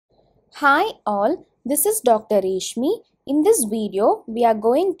Hi all, this is Dr. Reshmi. In this video, we are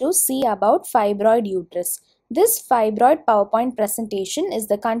going to see about fibroid uterus. This fibroid PowerPoint presentation is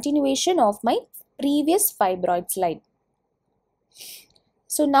the continuation of my previous fibroid slide.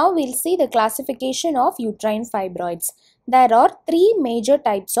 So now we'll see the classification of uterine fibroids. There are three major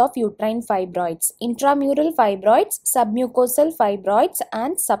types of uterine fibroids: intramural fibroids, submucosal fibroids,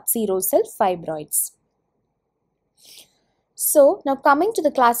 and subserosal fibroids. So now coming to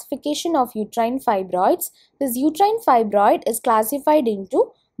the classification of uterine fibroids, this uterine fibroid is classified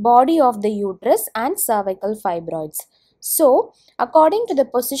into body of the uterus and cervical fibroids. So according to the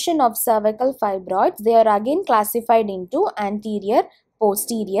position of cervical fibroids, they are again classified into anterior,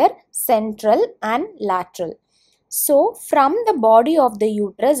 posterior, central and lateral. So from the body of the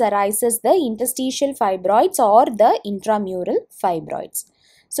uterus arises the interstitial fibroids or the intramural fibroids.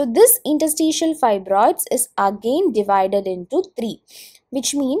 So this interstitial fibroids is again divided into three,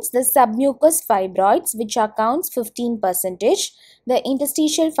 which means the submucous fibroids, which accounts 15%, the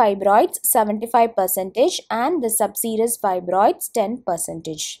interstitial fibroids 75%, and the subserous fibroids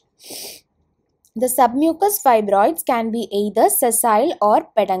 10%. The submucous fibroids can be either sessile or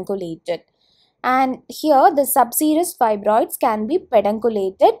pedunculated. And here the subserous fibroids can be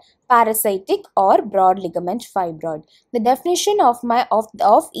pedunculated, parasitic or broad ligament fibroid. The definition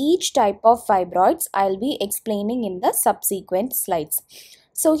of each type of fibroids I'll be explaining in the subsequent slides.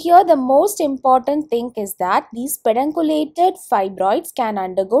 So here the most important thing is that these pedunculated fibroids can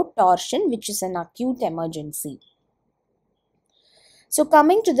undergo torsion, which is an acute emergency. So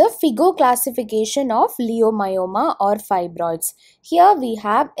coming to the Figo classification of leiomyoma or fibroids. Here we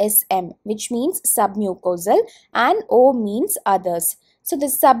have SM, which means submucosal, and O means others. So the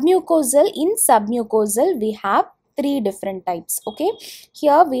in submucosal we have three different types. Okay,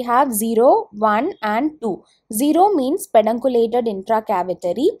 here we have 0, 1 and 2. 0 means pedunculated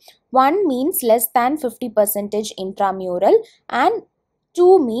intracavitary, 1 means less than 50% intramural, and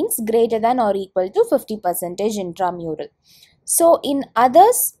 2 means greater than or equal to 50% intramural. So in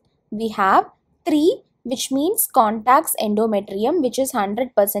others we have 3, which means contacts endometrium, which is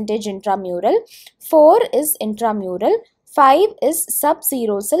 100% intramural, 4 is intramural, 5 is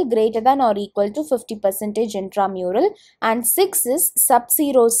subserosal, greater than or equal to 50% intramural, and 6 is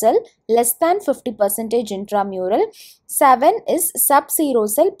subserosal, less than 50% intramural, 7 is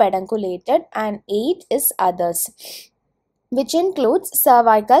subserosal pedunculated, and 8 is others, which includes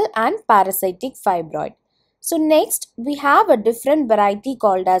cervical and parasitic fibroid. So next we have a different variety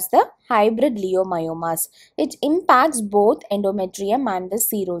called as the hybrid leiomyomas. It impacts both endometrium and the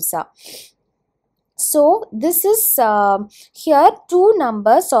serosa. So this is here two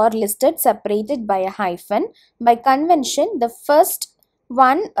numbers are listed separated by a hyphen. By convention, the first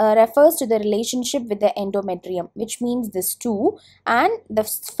one refers to the relationship with the endometrium, which means this 2, and the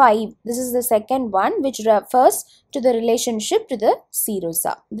 5, this is the second one, which refers to the relationship to the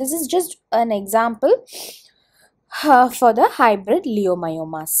serosa. This is just an example for the hybrid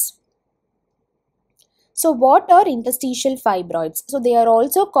leiomyomas. So what are interstitial fibroids? So they are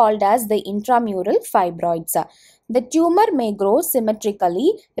also called as the intramural fibroids. The tumor may grow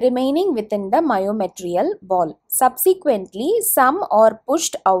symmetrically, remaining within the myometrial wall. Subsequently, some are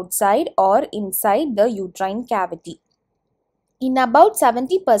pushed outside or inside the uterine cavity. In about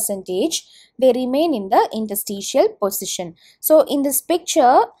 70%, they remain in the interstitial position. So in this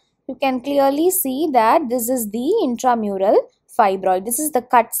picture, you can clearly see that this is the intramural fibroid. This is the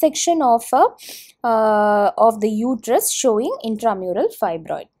cut section of the uterus showing intramural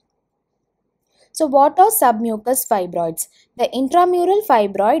fibroid. So what are submucous fibroids? The intramural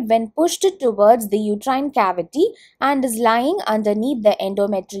fibroid, when pushed towards the uterine cavity and is lying underneath the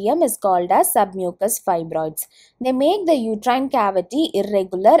endometrium, is called as submucous fibroids. They make the uterine cavity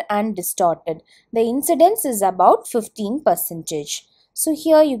irregular and distorted. The incidence is about 15%. So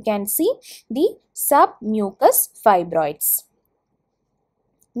here you can see the submucous fibroids.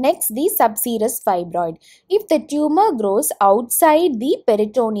 Next, the subserous fibroid. If the tumor grows outside the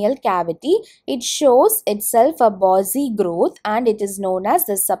peritoneal cavity, it shows itself a bossy growth and it is known as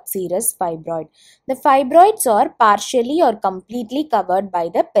the subserous fibroid. The fibroids are partially or completely covered by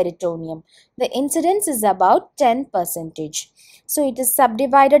the peritoneum. The incidence is about 10%. So it is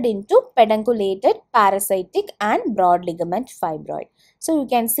subdivided into pedunculated, parasitic and broad ligament fibroid. So you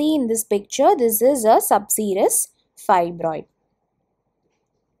can see in this picture, this is a subserous fibroid.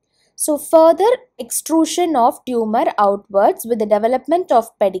 So further extrusion of tumor outwards with the development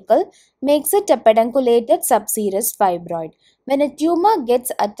of pedicle makes it a pedunculated subserous fibroid. When a tumor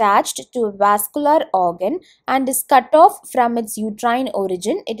gets attached to a vascular organ and is cut off from its uterine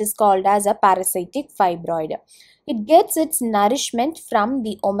origin, it is called as a parasitic fibroid. It gets its nourishment from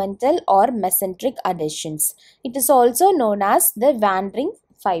the omental or mesenteric adhesions. It is also known as the wandering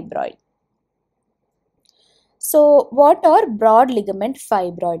fibroid. So, what are broad ligament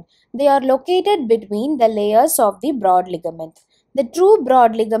fibroid? They are located between the layers of the broad ligament. The true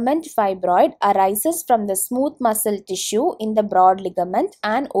broad ligament fibroid arises from the smooth muscle tissue in the broad ligament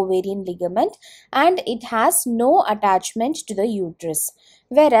and ovarian ligament, and it has no attachment to the uterus.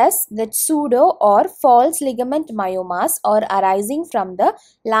 Whereas the pseudo or false ligament myomas are arising from the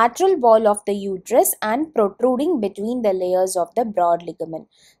lateral wall of the uterus and protruding between the layers of the broad ligament.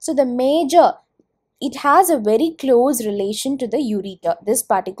 So, it has a very close relation to the ureter, this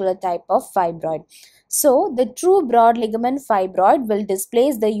particular type of fibroid. So, the true broad ligament fibroid will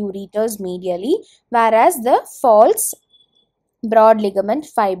displace the ureters medially, whereas the false broad ligament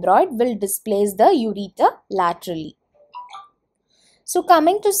fibroid will displace the ureter laterally. So,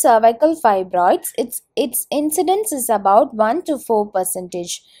 coming to cervical fibroids, its incidence is about 1 to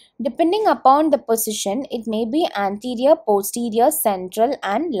 4%. Depending upon the position, it may be anterior, posterior, central,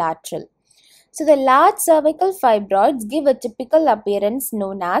 and lateral. So the large cervical fibroids give a typical appearance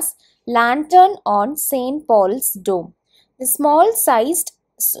known as lantern on St. Paul's dome. The small-sized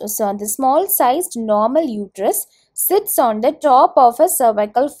normal uterus sits on the top of a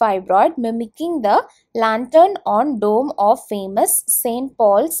cervical fibroid, mimicking the lantern on dome of famous St.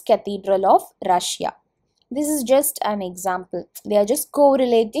 Paul's Cathedral of Russia. This is just an example. They are just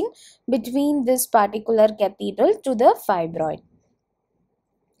correlating between this particular cathedral to the fibroid.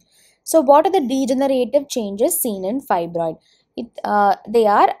 So, what are the degenerative changes seen in fibroid? They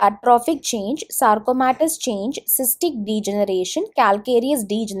are atrophic change, sarcomatous change, cystic degeneration, calcareous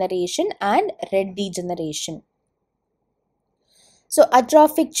degeneration, and red degeneration. So,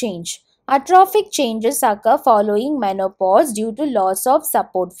 atrophic change. Atrophic changes occur following menopause due to loss of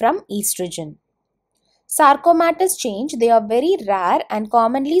support from estrogen. Sarcomatous change, they are very rare and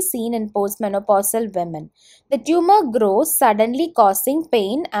commonly seen in postmenopausal women. The tumor grows suddenly, causing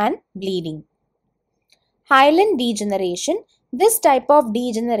pain and bleeding. Hyaline degeneration, this type of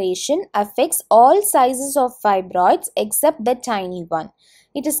degeneration affects all sizes of fibroids except the tiny one.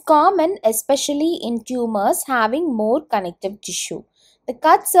 It is common especially in tumors having more connective tissue. The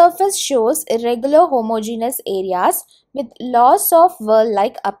cut surface shows irregular homogeneous areas with loss of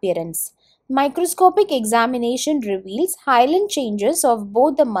whorl-like appearance. Microscopic examination reveals hyaline changes of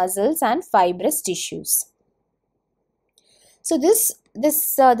both the muscles and fibrous tissues. So this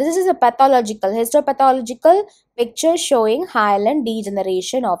is a histopathological picture showing hyaline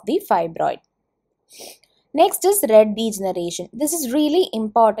degeneration of the fibroid. Next is red degeneration. This is really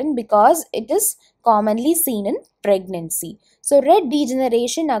important because it is commonly seen in pregnancy. So red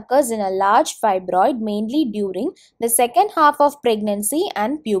degeneration occurs in a large fibroid mainly during the second half of pregnancy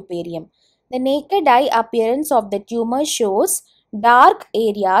and puerperium. The naked eye appearance of the tumor shows dark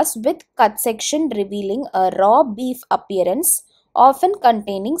areas with cut section revealing a raw beef appearance, often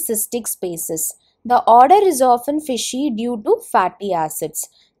containing cystic spaces. The odor is often fishy due to fatty acids.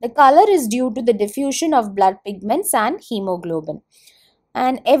 The color is due to the diffusion of blood pigments and hemoglobin.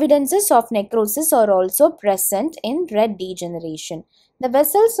 And evidences of necrosis are also present in red degeneration. The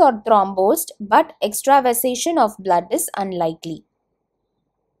vessels are thrombosed, but extravasation of blood is unlikely.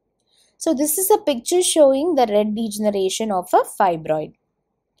 So this is a picture showing the red degeneration of a fibroid.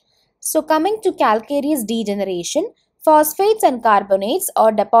 So coming to calcareous degeneration, phosphates and carbonates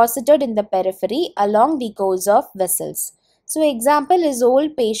are deposited in the periphery along the course of vessels. So example is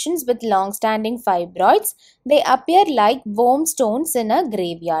old patients with long-standing fibroids. They appear like worm stones in a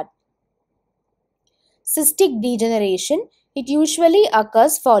graveyard. Cystic degeneration, it usually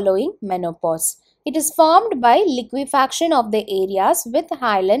occurs following menopause. It is formed by liquefaction of the areas with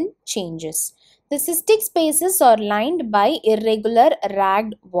hyaline changes. The cystic spaces are lined by irregular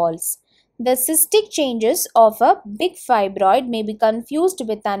ragged walls. The cystic changes of a big fibroid may be confused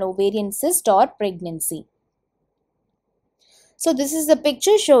with an ovarian cyst or pregnancy. So this is a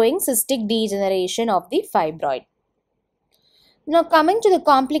picture showing cystic degeneration of the fibroid. Now coming to the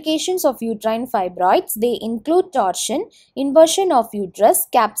complications of uterine fibroids, they include torsion, inversion of uterus,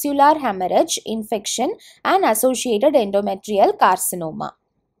 capsular hemorrhage, infection, and associated endometrial carcinoma.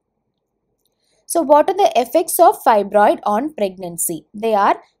 So what are the effects of fibroid on pregnancy? They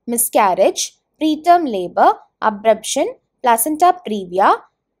are miscarriage, preterm labor, abruption, placenta previa,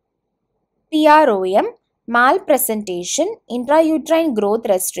 PROM, malpresentation, intrauterine growth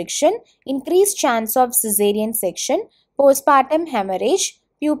restriction, increased chance of cesarean section, postpartum hemorrhage,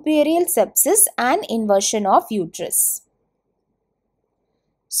 puerperal sepsis, and inversion of uterus.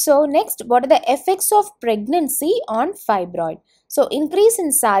 So next, what are the effects of pregnancy on fibroid? So increase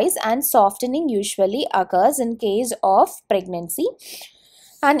in size and softening usually occurs in case of pregnancy.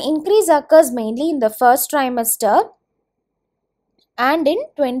 An increase occurs mainly in the first trimester and in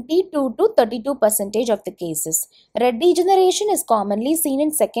 22 to 32% of the cases. Red degeneration is commonly seen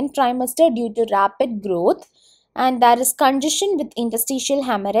in second trimester due to rapid growth, and there is congestion with interstitial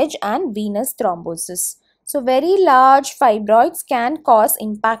hemorrhage and venous thrombosis. So very large fibroids can cause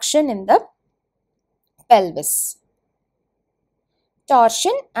impaction in the pelvis.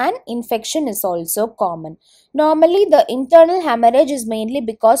 Torsion and infection is also common. Normally the internal hemorrhage is mainly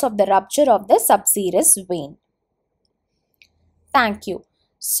because of the rupture of the subserous vein. Thank you.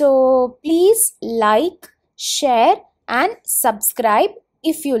 So please like, share and subscribe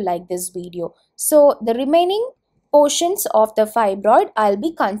if you like this video. So the remaining portions of the fibroid I'll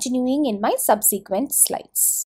be continuing in my subsequent slides.